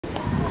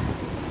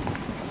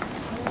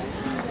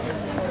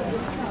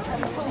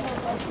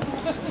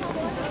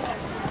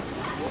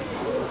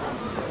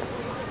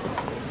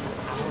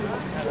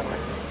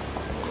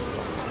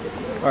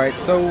Alright,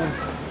 so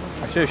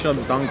I should have shown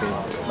the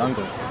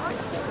dongles.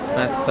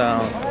 That's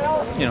the,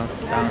 you know,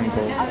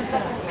 dongle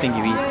thing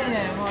you eat.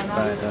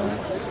 But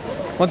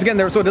once again,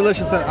 they were so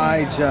delicious that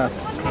I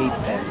just ate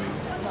them.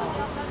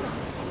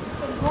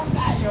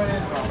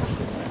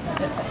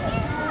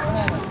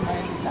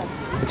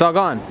 It's all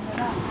gone.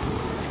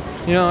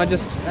 You know, I don't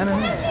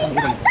know.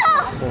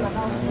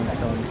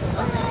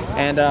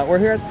 And we're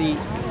here at the,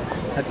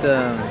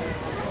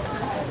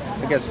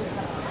 I guess,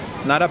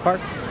 Nara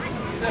Park.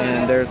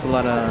 And there's a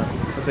lot of,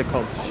 what's it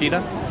called?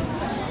 Shika,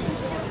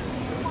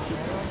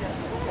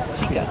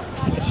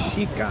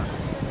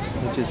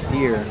 which is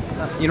beer.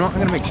 You know what? I'm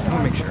gonna make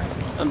sure.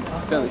 I'm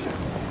fairly sure.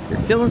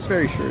 Dylan's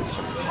very sure it's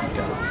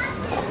Shika.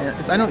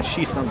 Yeah, I know it's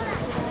she something.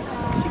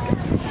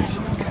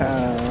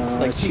 Shika.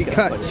 Like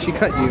she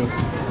cut you.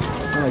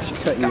 Oh, she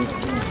cut you.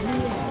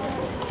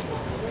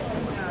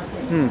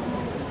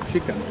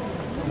 Shika.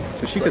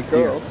 So Shika's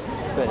deer.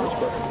 Spanish,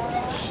 but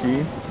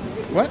She?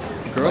 What?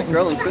 Girl? like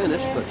girl in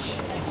Spanish, but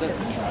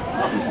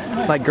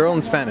Like girl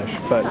in Spanish,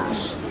 but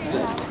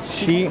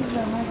she.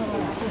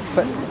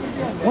 But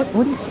what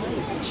do you?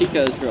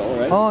 Chica is girl,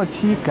 right? Oh,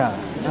 chica.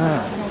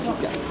 Ah,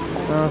 Chica.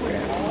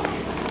 okay.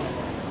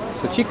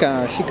 So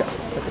chica.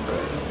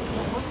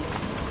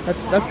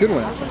 That's a good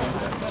one.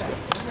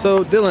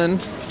 So Dylan,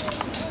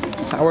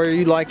 how are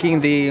you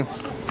liking the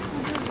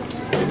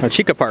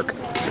Chica Park?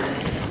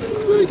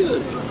 Very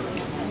good.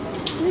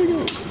 Very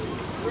good.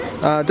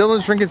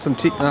 Dylan's drinking some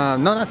tea. No,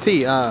 not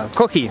tea.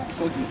 Koki.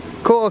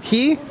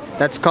 Koki.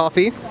 That's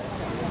coffee.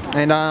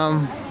 And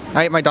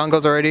I ate my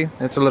dongos already.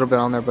 It's a little bit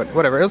on there, but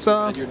whatever. It's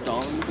And your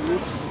dongles?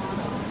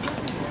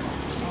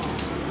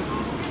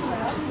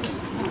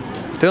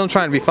 Dylan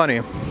trying to be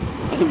funny.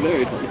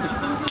 Very funny.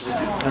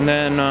 And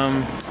then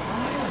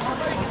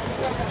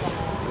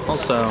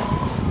also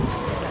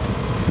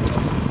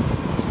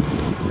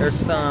there's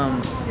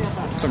some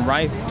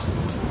rice,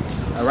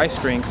 a rice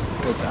drink,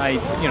 which I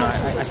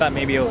thought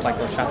maybe it was like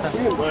horchata,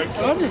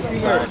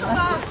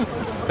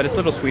 but it's a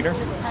little sweeter,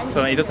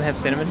 so it doesn't have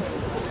cinnamon.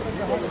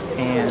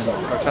 And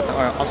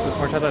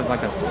horchata is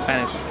like a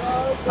Spanish,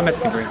 a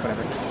Mexican drink,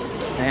 whatever.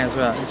 And it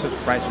has it's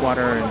just rice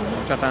water and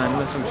horchata and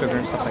with some sugar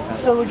and stuff like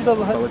that.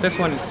 But with this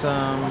one, it's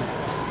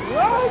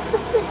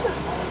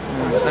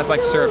it has like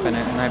syrup in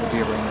it, and I have a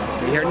beer right now.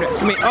 So here next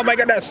to me. Oh my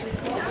goodness!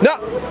 No!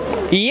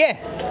 Yeah!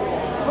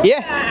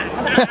 Yeah!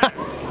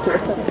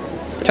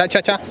 Cha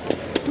cha cha!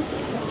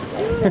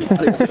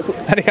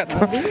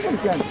 Arigato.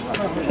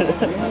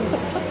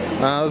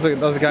 That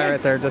was a guy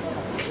right there just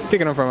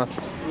kicking them from us.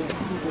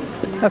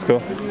 That's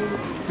cool.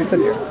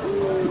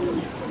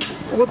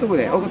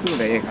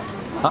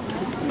 Huh?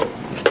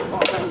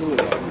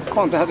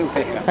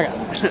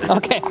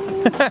 Okay.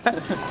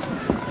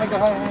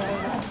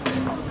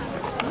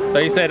 So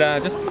you said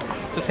just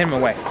hit him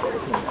away.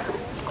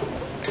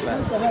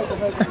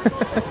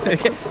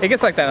 It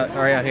gets like that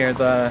right out here.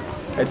 The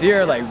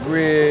deer like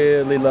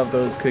really love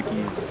those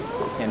cookies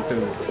and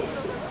food.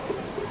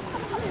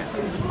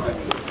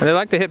 And they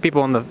like to hit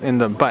people in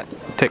the butt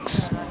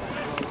ticks.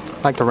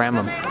 Like to ram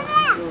them.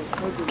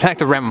 I like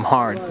to ram them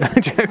hard.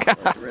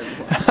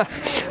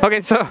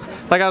 Okay, so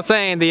like I was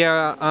saying, the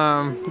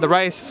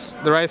rice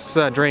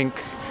drink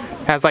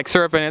has like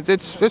syrup in it.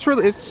 It's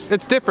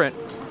different.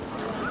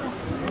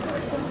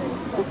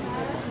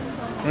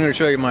 I'm gonna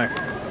show you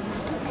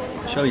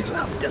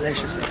how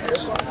delicious it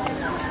is.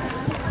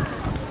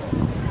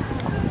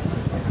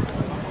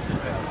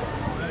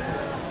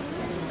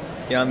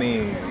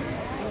 Yummy.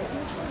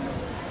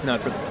 No,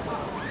 it's really good.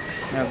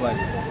 It has like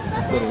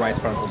little rice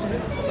particles in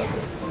it. That's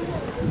good.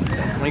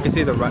 And you can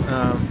see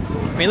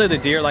mainly the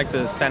deer like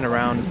to stand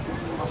around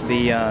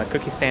the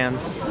cookie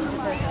stands.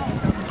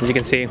 As you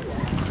can see.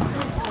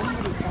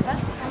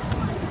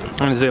 I'm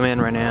gonna zoom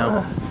in right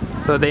now.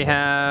 So they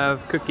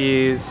have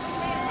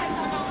cookies.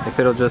 If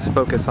it'll just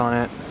focus on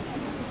it.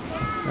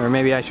 Or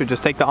maybe I should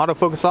just take the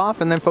autofocus off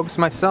and then focus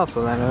myself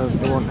so that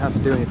it won't have to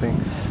do anything.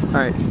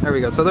 Alright, there we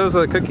go. So those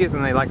are the cookies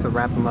and they like to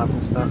wrap them up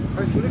and stuff.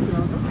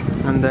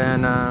 And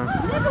then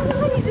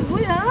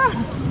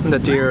the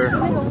deer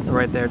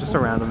right there, just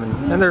around them.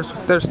 And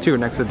there's two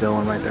next to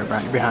Dylan right there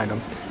behind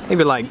them.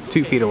 Maybe like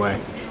 2 feet away.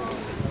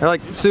 They're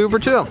like super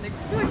chill.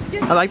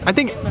 I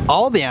think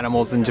all the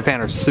animals in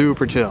Japan are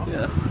super chill.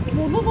 Yeah.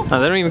 They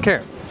don't even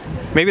care.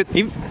 Maybe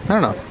even, I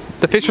don't know.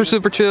 The fish are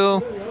super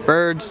chill.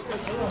 Birds,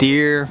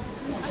 deer.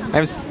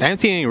 I haven't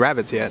seen any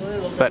rabbits yet,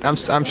 but I'm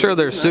sure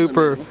they're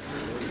super.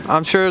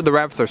 I'm sure the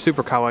rabbits are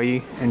super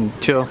kawaii and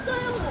chill.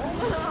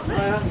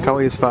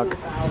 Kawaii as fuck.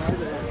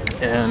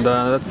 And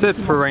that's it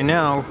for right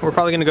now. We're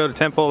probably gonna go to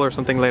temple or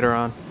something later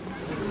on.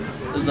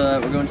 We're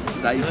going to the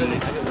Daiji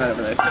right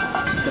over there.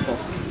 Temple.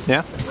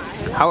 Yeah.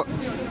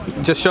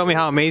 Just show me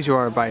how amazed you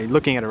are by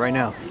looking at it right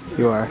now.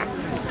 You are.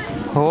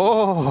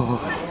 Oh.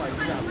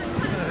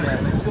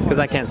 Because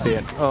I can't see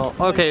it. Oh,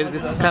 okay.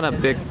 It's kind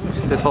of big.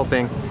 This whole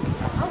thing,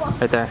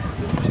 right there.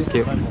 She's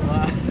cute.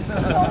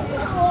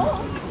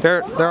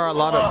 There are a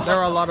lot of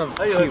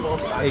cute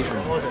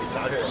Asian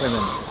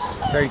women.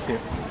 Very cute.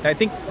 I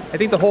think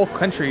the whole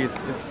country is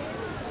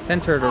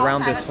centered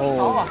around this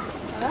whole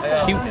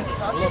cuteness,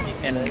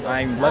 and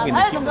I'm loving the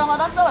cuteness.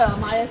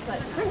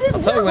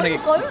 I'll tell you when I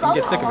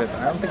get sick of it, but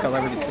I don't think I'll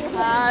ever get sick of it.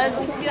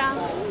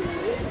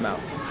 No.